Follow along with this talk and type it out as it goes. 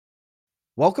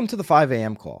Welcome to the 5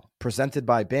 a.m. call, presented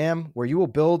by BAM, where you will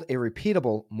build a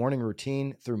repeatable morning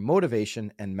routine through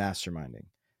motivation and masterminding.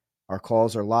 Our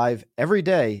calls are live every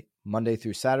day, Monday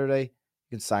through Saturday.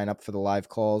 You can sign up for the live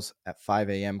calls at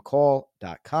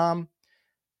 5amcall.com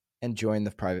and join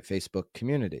the private Facebook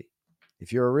community.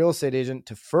 If you're a real estate agent,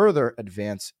 to further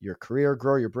advance your career,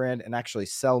 grow your brand, and actually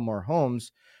sell more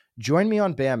homes, join me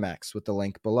on BAMX with the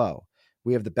link below.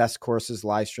 We have the best courses,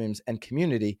 live streams, and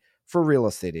community for real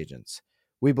estate agents.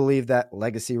 We believe that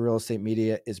legacy real estate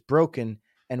media is broken,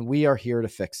 and we are here to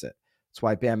fix it. That's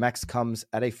why BAMX comes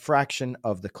at a fraction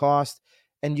of the cost,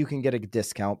 and you can get a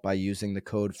discount by using the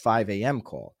code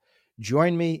 5AMCall.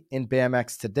 Join me in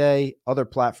BAMX today. Other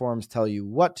platforms tell you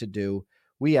what to do.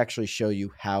 We actually show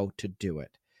you how to do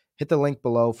it. Hit the link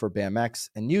below for BAMX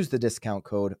and use the discount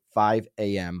code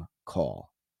 5AMCall.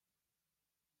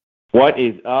 What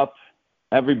is up,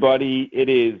 everybody? It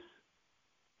is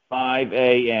 5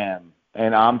 a.m.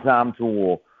 and I'm Tom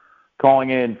Toole,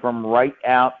 calling in from right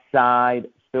outside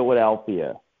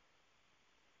Philadelphia.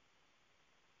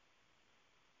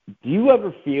 Do you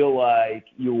ever feel like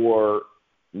you're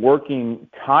working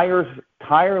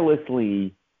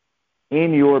tirelessly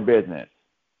in your business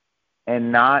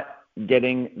and not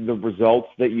getting the results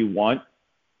that you want?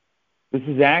 This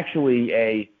is actually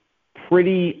a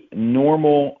pretty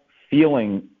normal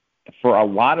feeling for a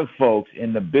lot of folks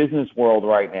in the business world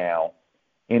right now,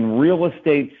 in real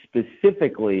estate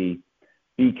specifically,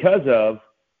 because of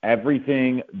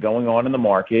everything going on in the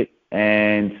market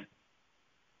and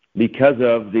because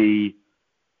of the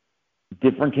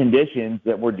different conditions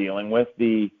that we're dealing with,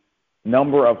 the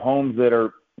number of homes that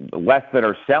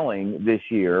are selling this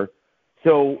year.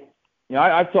 So,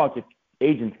 I've talked to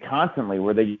agents constantly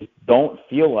where they just don't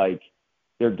feel like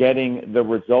they're getting the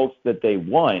results that they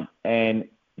want. And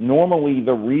normally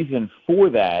the reason for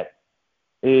that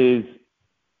is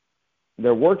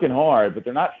they're working hard, but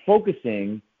they're not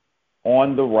focusing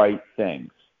on the right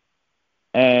things.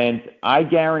 And I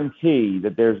guarantee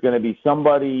that there's going to be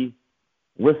somebody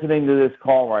listening to this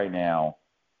call right now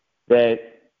that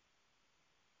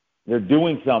they're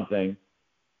doing something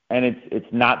and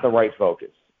it's not the right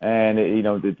focus. And,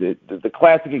 the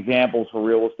classic examples for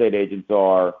real estate agents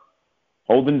are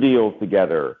holding deals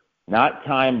together, not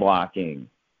time blocking,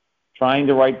 trying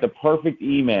to write the perfect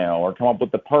email or come up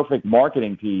with the perfect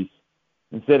marketing piece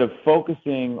instead of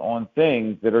focusing on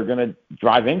things that are going to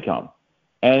drive income.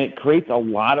 And it creates a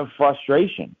lot of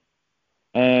frustration.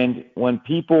 And when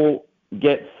people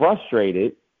get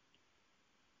frustrated,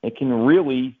 it can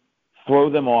really throw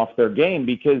them off their game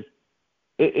because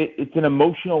it's an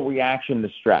emotional reaction to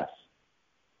stress.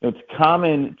 It's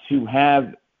common to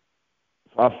have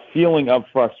a feeling of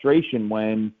frustration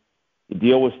when you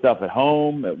deal with stuff at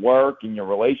home, at work, in your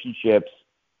relationships,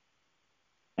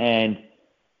 and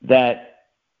that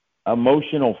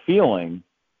emotional feeling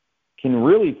can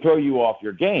really throw you off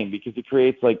your game because it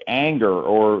creates like anger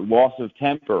or loss of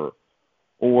temper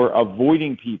or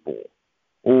avoiding people,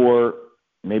 or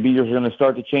maybe you're going to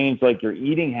start to change like your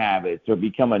eating habits or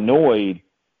become annoyed,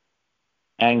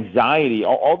 anxiety,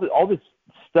 all this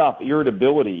stuff,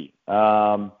 irritability,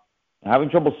 having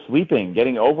trouble sleeping,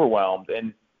 getting overwhelmed,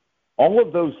 and all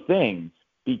of those things,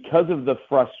 because of the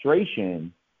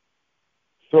frustration,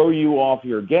 throw you off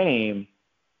your game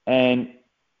and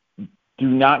do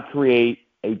not create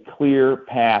a clear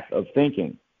path of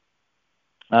thinking.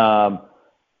 So,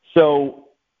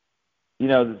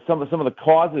 some of the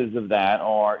causes of that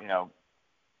are,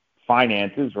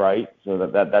 finances, right? So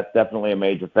that's definitely a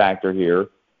major factor here.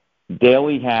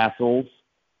 Daily hassles,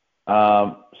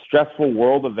 stressful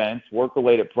world events,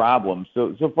 work-related problems.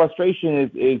 So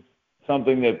frustration is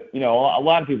something that, a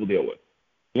lot of people deal with.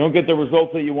 You don't get the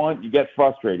results that you want, you get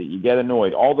frustrated, you get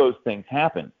annoyed. All those things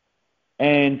happen.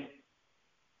 And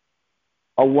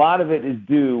a lot of it is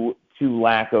due to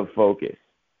lack of focus.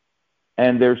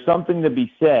 And there's something to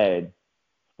be said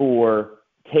for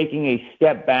taking a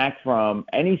step back from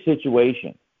any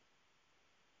situation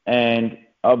and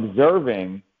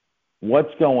observing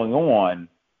what's going on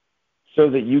so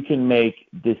that you can make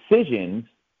decisions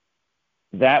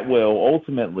that will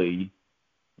ultimately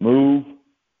move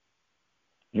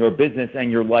your business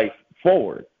and your life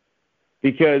forward.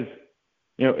 Because,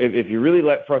 if you really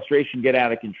let frustration get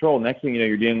out of control, next thing you know,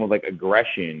 you're dealing with like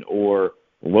aggression or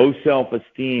low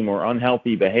self-esteem or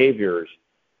unhealthy behaviors.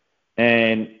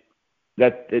 And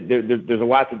there's a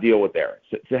lot to deal with there.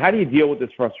 So how do you deal with this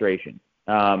frustration?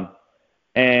 One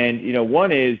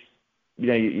is,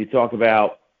 you talk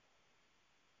about,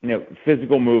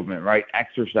 physical movement, right?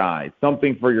 Exercise,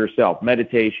 something for yourself,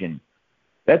 meditation.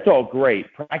 That's all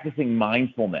great. Practicing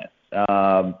mindfulness,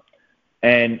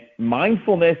 And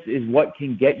mindfulness is what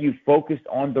can get you focused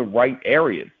on the right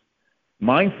areas.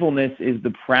 Mindfulness is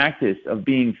the practice of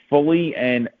being fully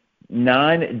and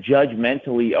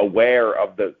non-judgmentally aware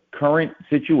of the current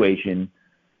situation,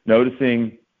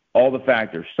 noticing all the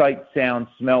factors, sight, sound,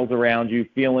 smells around you,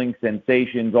 feelings,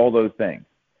 sensations, all those things.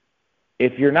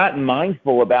 If you're not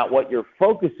mindful about what you're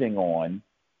focusing on,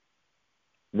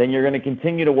 then you're going to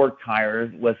continue to work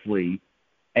tirelessly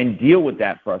and deal with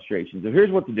that frustration. So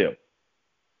here's what to do.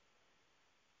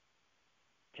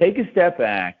 Take a step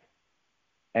back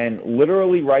and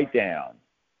literally write down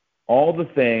all the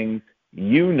things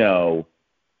you know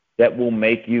that will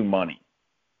make you money,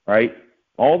 right?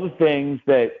 All the things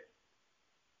that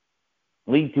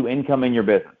lead to income in your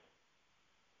business.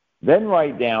 Then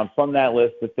write down from that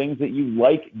list the things that you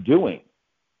like doing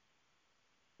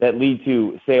that lead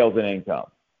to sales and income.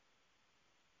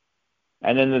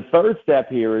 And then the third step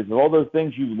here is, of all those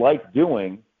things you like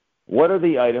doing, what are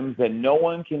the items that no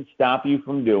one can stop you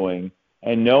from doing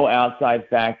and no outside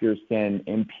factors can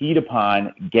impede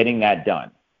upon getting that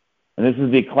done? And this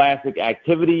is the classic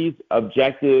activities,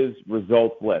 objectives,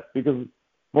 results list. Because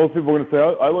most people are going to say,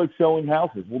 oh, I like selling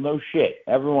houses. Well, no shit.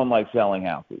 Everyone likes selling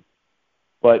houses.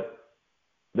 But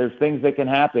there's things that can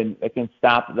happen that can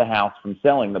stop the house from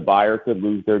selling. The buyer could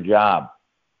lose their job.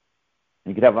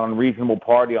 You could have an unreasonable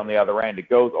party on the other end. It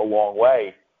goes a long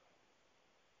way.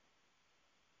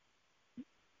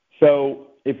 So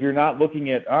if you're not looking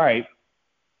at, all right,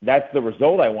 that's the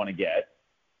result I want to get,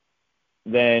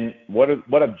 then what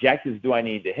objectives do I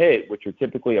need to hit, which are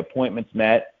typically appointments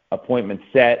met, appointments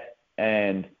set,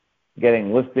 and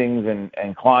getting listings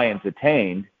and clients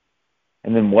attained.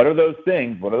 And then what are those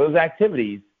things, what are those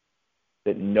activities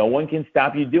that no one can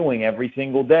stop you doing every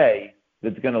single day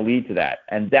that's going to lead to that?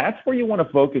 And that's where you want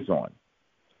to focus on.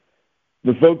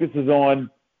 The focus is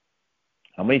on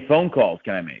how many phone calls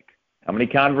can I make? How many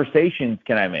conversations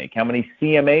can I make? How many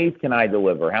CMAs can I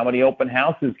deliver? How many open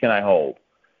houses can I hold?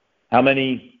 How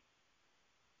many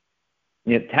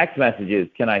text messages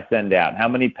can I send out? How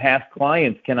many past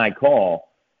clients can I call?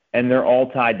 And they're all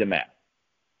tied to math.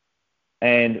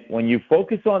 And when you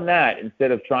focus on that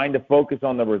instead of trying to focus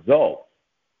on the results,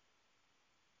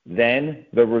 then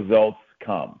the results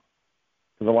come.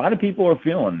 Because a lot of people are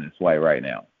feeling this way right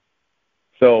now.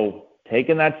 So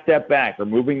taking that step back,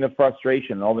 removing the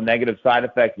frustration and all the negative side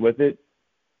effects with it,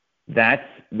 that's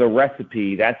the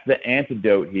recipe, that's the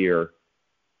antidote here.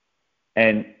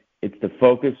 And it's the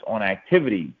focus on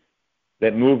activities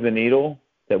that move the needle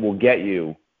that will get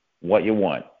you what you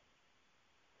want.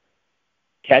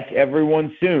 Catch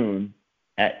everyone soon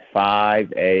at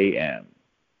 5 a.m.